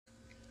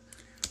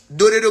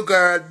Do the do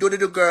girl, do the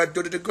do girl,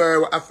 do the do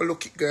girl. I have to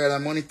look it, girl.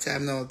 Money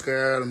time now,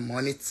 girl.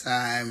 Money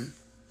time.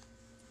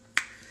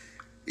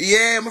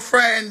 Yeah, my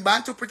friend,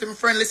 Bantu Pretty, my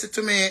friend, listen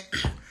to me.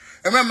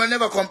 Remember, I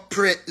never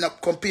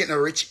compete no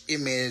rich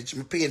image.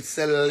 I'm paying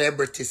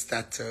celebrity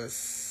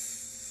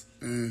status.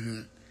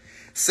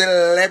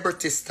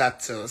 Celebrity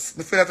status.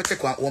 I feel like I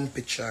take one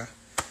picture.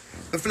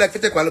 I feel like I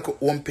take look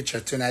at one picture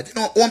tonight. You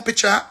know, one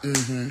picture?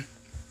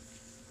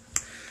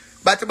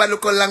 But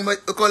look how long,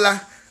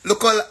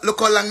 look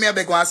how long me I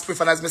beg one spray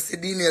for as I see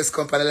Dina's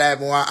company live,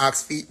 I want to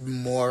ask feet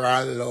more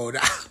and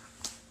louder.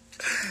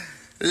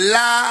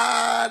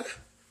 Lord,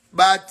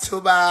 bad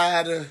too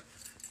bad.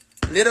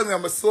 Little me,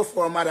 I'm so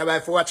for mother by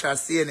for watch her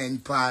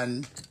CNN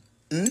pan.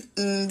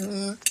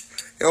 You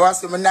want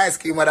some nice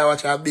kid mother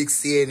watch her big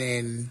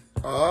CNN.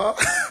 Oh.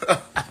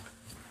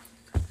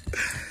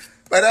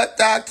 But I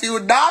talk to you,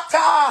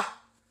 doctor.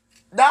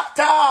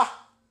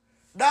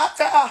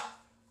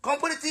 Come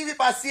put the TV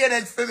for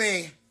CNN for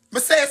me. I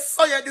say,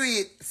 so you do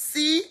it.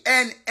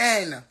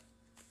 CNN.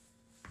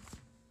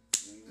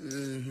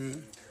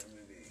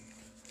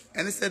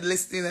 And he said,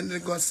 listening and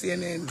then go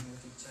CNN.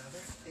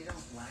 They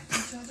don't like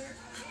each other.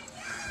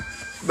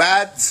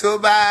 Bad, so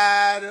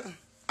bad.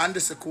 And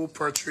this is a cool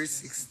per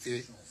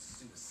 360.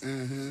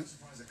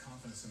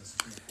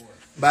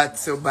 Bad,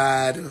 so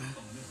bad. And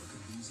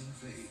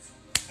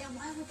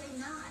why would they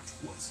not?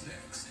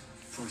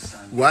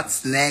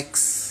 What's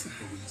next?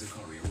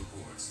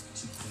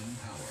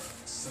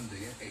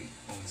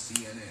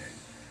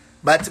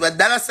 But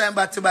dollar sign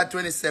back to back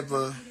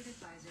 27.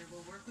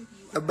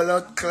 The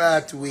blood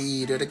clot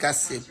weed or the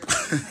gossip.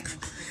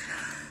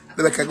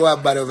 Like I go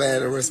out bad over there,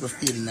 the rest of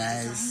me feel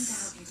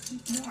nice.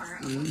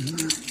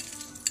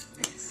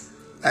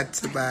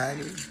 That's bad.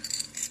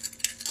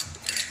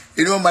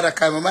 You know, my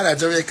mother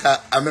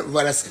Jamaica, I met my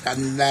mother said,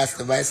 I'm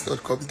nasty vice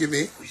don't come give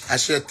me. I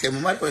should tell my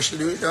mother what she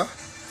do it though.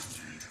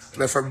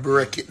 But if I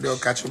break it down,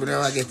 catch up,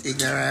 I get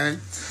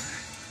ignorant.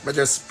 But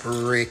just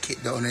break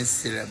it down in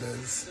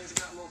syllables.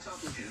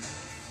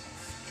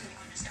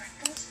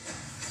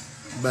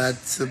 Bad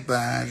to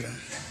bad.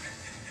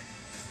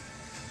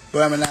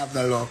 But I'm not have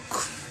no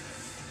luck.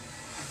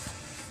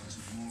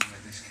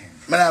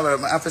 I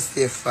have to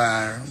stay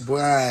far.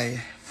 Boy.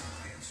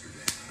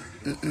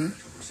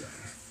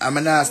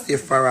 I'm not stay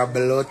far a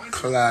blood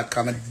clot.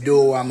 I'm a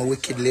do I'm a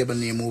wicked label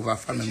name over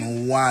for me.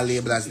 I'm one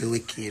label as the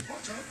wicked.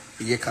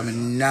 You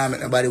come now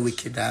make nobody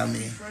wicked than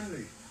me.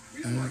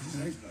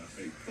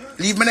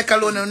 Leave me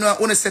alone. You know I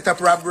want to set up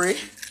robbery.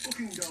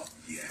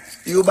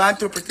 You want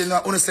to pretend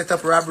I want to set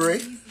up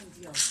robbery.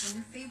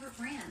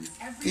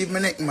 Leave me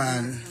neck,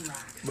 man.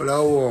 But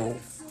oh,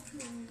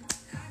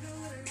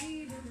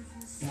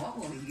 What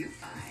will